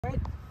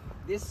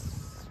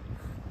this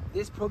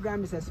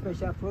program is a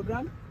special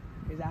program,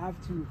 because I have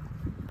to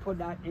put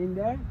that in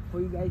there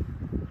for you guys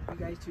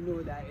to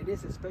know that it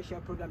is a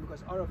special program,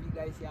 because all of you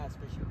guys here are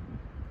special.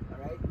 All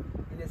right,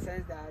 in the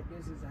sense that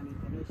this is an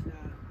international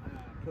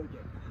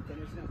project,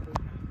 international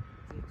program.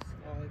 It's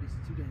all the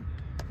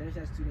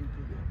international student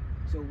program.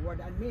 So what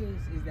that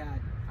means is that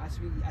as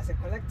a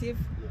collective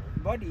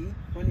body,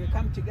 when we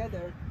come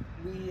together,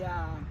 we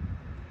are,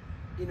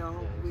 we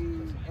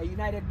a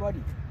united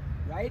body,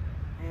 right?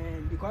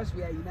 And because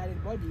we are a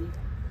united body,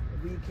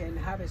 we can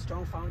have a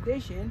strong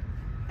foundation,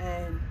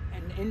 and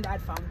in that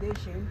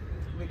foundation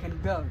we can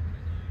build.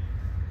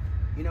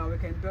 We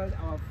can build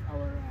our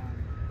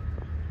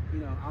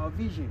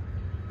vision.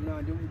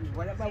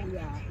 Whatever we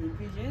are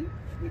envision,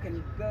 we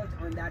can build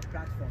on that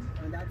platform,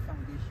 on that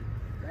foundation,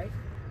 right?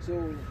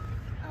 So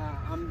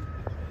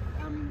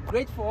I'm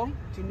grateful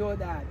to know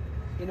that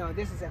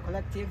this is a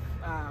collective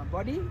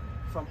body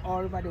from all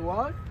over the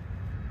world,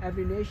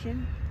 every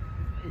nation.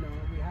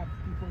 We have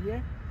people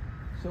here.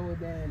 So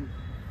then,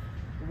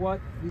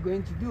 what we're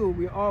going to do,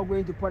 we're all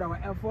going to put our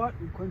effort.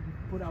 We're going to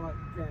put our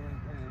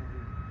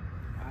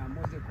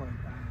what's it called?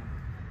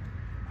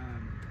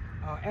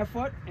 Our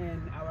effort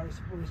and our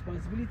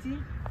responsibility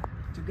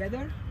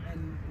together,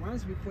 and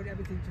once we put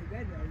everything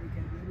together, we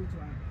can be able to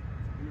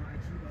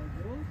achieve our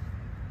goals.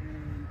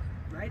 And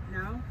right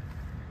now,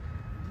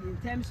 in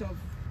terms of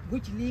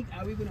which league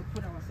are we going to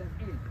put ourselves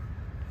in, you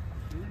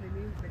know what I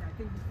mean? But I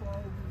think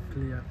before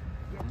we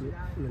get to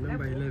that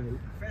number level, 11.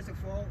 first of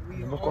all,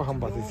 we all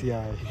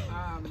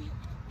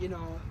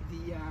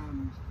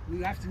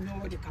we have to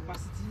know the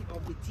capacity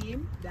of the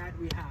team that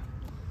we have.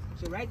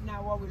 So right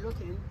now, what we're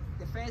looking,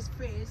 the first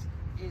phase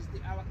is the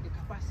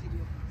capacity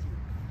of the team.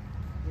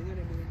 You know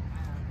what I mean?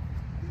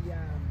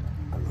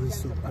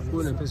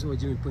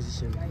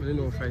 Position.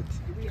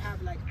 Do we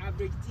have like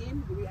average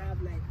team? Do we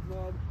have like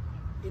more,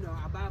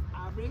 above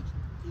average?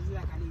 Is it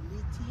like an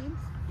elite team?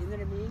 You know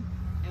what I mean?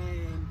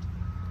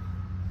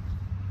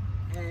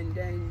 And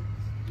then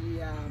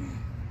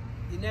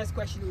the next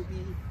question will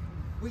be,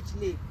 which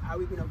league are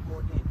we gonna go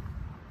in?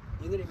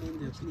 You know what I mean?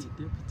 Which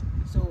league?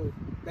 So,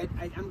 but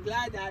I'm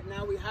glad that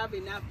now we have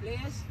enough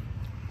players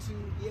to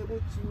be able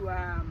to,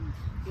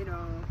 to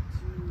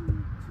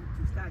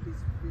start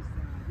this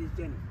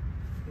journey.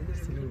 You know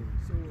what I mean?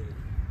 So,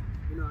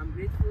 I'm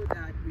grateful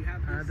that we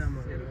have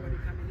everybody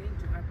coming in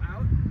to help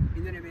out.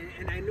 You know what I mean?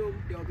 And I know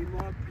there will be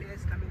more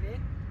players coming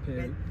in.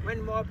 But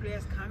when more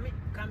players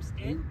comes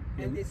in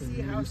and they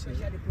see how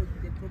special the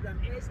program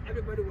is,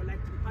 everybody would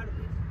like to be part of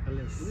it. You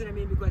know what I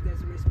mean? Because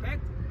there's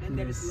respect and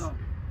there is love.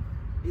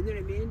 You know what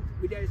I mean?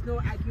 There is no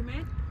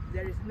argument.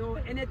 There is no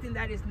anything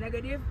that is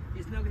negative.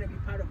 It's not going to be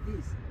part of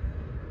this.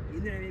 You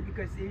know what I mean?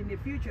 Because in the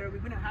future we're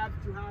going to have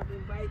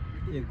invite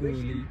the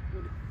immigration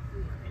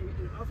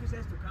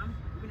officers to come.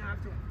 We're going to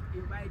have to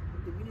invite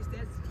the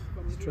ministers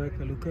from the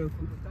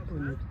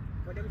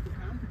for them to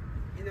come.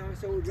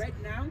 So right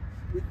now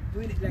we're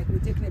doing it like we're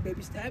taking a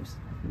baby steps.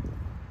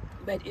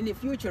 But in the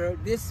future,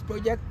 this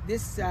project,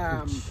 this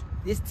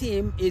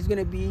team is going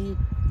to be,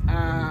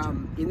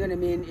 you know what I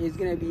mean, is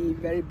going to be a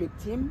very big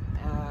team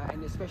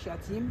and a special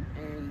team,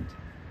 and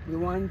we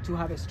want to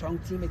have a strong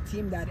team, a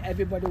team that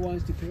everybody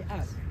wants to play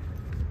us,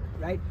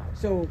 right?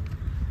 So,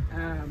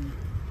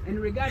 and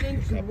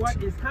regarding to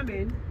what is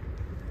coming,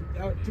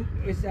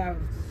 this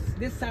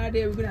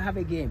Saturday we're going to have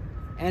a game,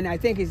 and I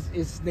think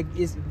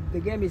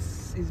the game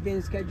is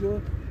being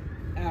scheduled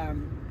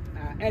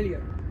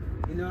earlier.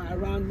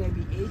 Around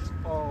maybe 8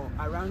 or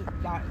around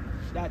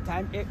that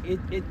time.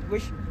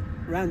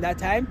 Around that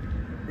time,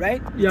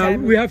 right? Yeah,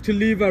 we have to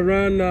leave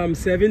around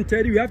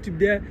 7:30. We have to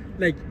be there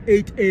like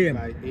 8 a.m.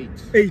 By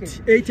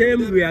 8. 8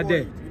 a.m. we are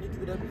there. We need to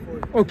be there before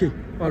 8. Okay,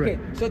 all right.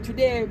 So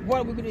today,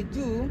 what we're going to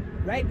do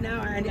right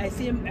now, and I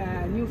see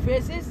new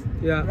faces,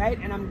 right?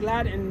 And I'm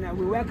glad, and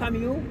we welcome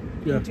you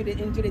into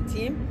the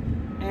team.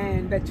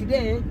 But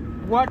today,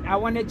 what I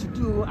wanted to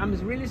do, I'm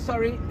really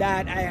sorry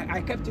that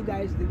I kept you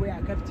guys the way I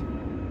kept you.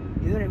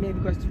 You know what I mean?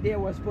 Because today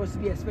was supposed to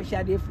be a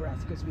special day for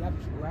us because we have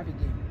a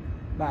game.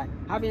 But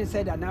having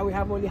said that, now we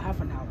have only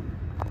half an hour.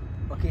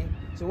 Okay.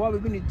 So what we're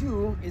going to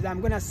do is I'm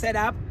going to set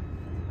up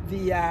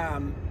the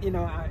an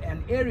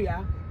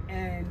area,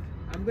 and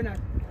I'm going to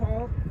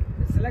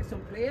select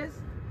some players,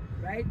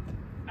 right?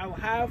 I'll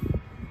have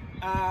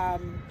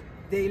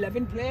the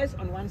 11 players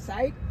on one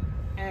side,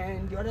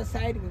 and the other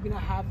side we're going to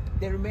have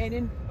the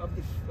remaining of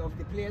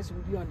the players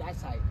will be on that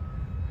side.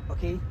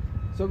 Okay.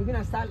 So we're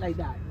gonna start like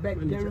that. But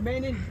the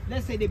remaining,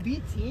 let's say the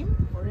B team,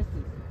 for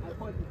instance, I'll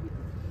call it the B team.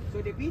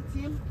 So the B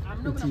team,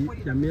 I'm not gonna put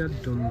it in the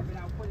but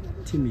I'll put it in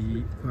the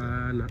team.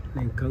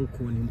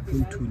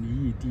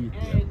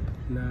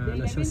 And the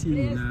 11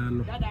 players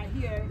that are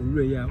here,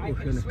 I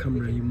can switch with them to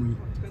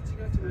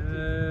continue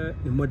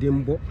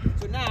to.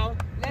 So now,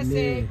 let's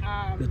say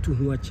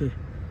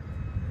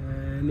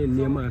ne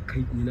nneɛma aka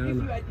nyinaa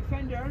na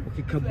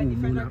ɔkeka bɔ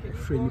mu na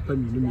ɔfrɛ nipa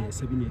mmienu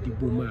mmiɛnsa bi na yɛde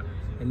bɔ mu a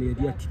ɛna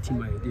yɛde atete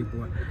ma yɛde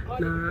boa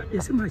na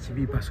yɛsɛ match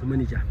bi ba so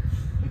manager.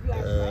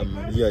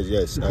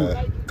 Yes,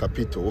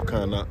 Capito, what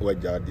kind of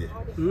work so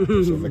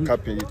the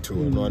Capito,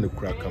 no one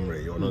crack camera,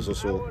 you know,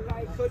 so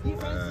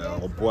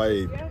a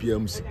boy,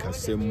 PMC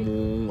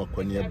Casemu, or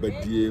Konya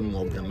Bedim,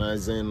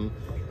 organizing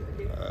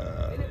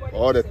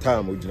all the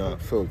time, we do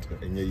not felt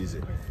in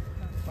easy.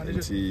 And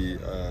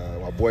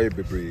a boy,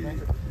 baby,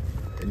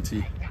 and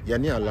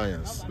Yani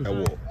Alliance,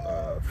 our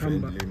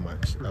friendly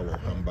match, our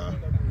Hamba,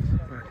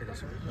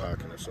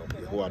 so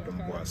the whole Adam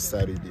was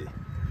Saturday,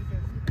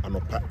 and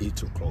up at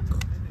 8 o'clock.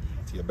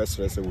 Your best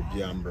racer will be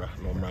Ambra,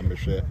 no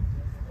Mrameshe,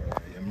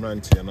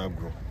 Emranti and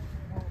Agro.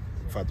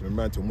 In fact,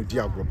 Emranti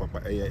Mudiagro,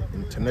 Papa,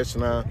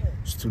 international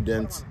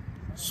student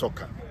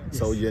soccer.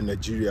 So, you're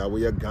Nigeria,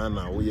 we are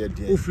Ghana, we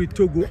are free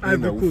Togo,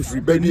 Ivory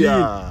Coast, baby,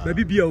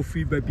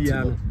 free baby.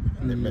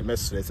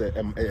 Message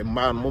a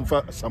man,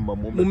 Mumfa, Samba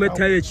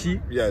Mumetachi.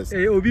 Yes,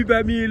 Obi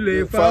Baby,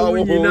 Le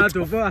Fowl,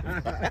 Nato.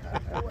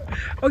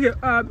 Okay,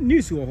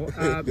 news,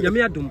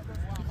 Yamiadum,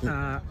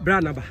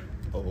 Branaba.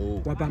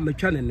 Oh, Waba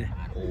mechane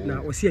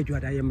na osi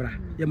adwada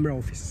yemra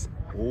office.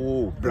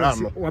 Oh,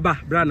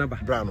 Branaba.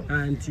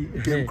 Anti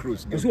game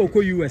cruise. So ko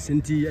US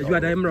nti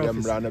adwada yemra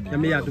office.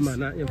 Yame yadoma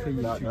na yemfa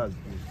yi.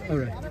 All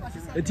right.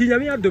 Nti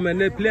yame yadoma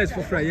na players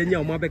for fry yenya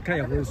o mabeka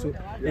ye ho so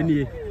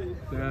enie.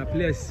 Na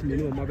players me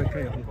no o mabeka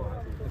ye ho.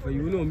 For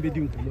you know mbedi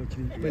nkomo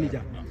chiri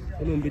manager.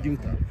 No mbedi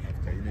nkomo.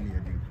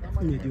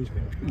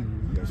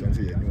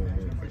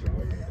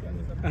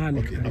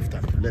 Okay,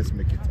 after let's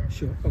make it.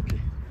 Sure,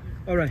 okay.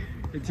 All right.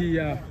 It's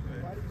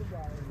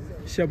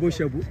shabu.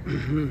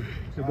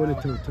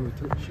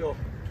 Sure.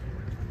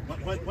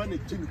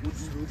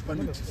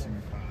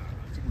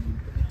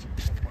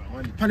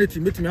 Penalty,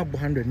 make me up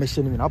 100.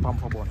 Machine me up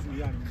for one.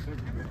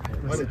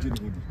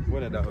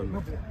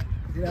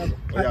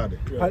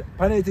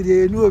 Penalty,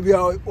 they know we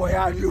are.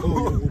 You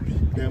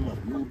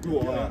do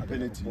all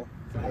penalty.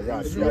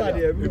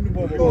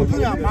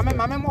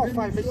 Mama,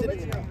 5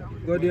 machine.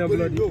 God, you are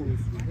bloody.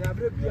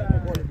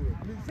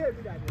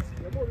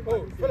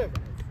 Oh, Philip.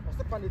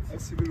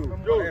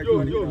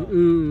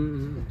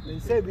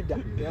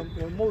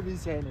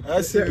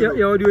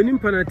 You're doing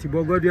penalty,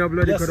 but God, you are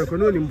bloody.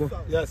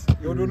 Yes,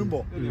 you're doing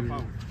more.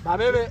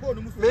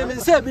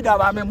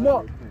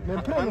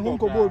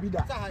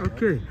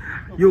 Okay,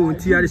 you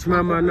Tiaris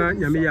Mama,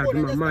 Yamia,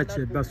 match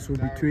battle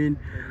between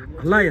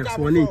Alliance,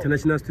 one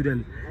international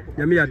student.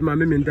 Yamia, my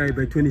men died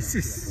by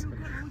 26.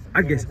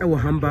 I guess our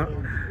Hamba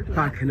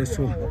Park and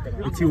so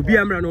it will be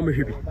a man over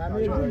here.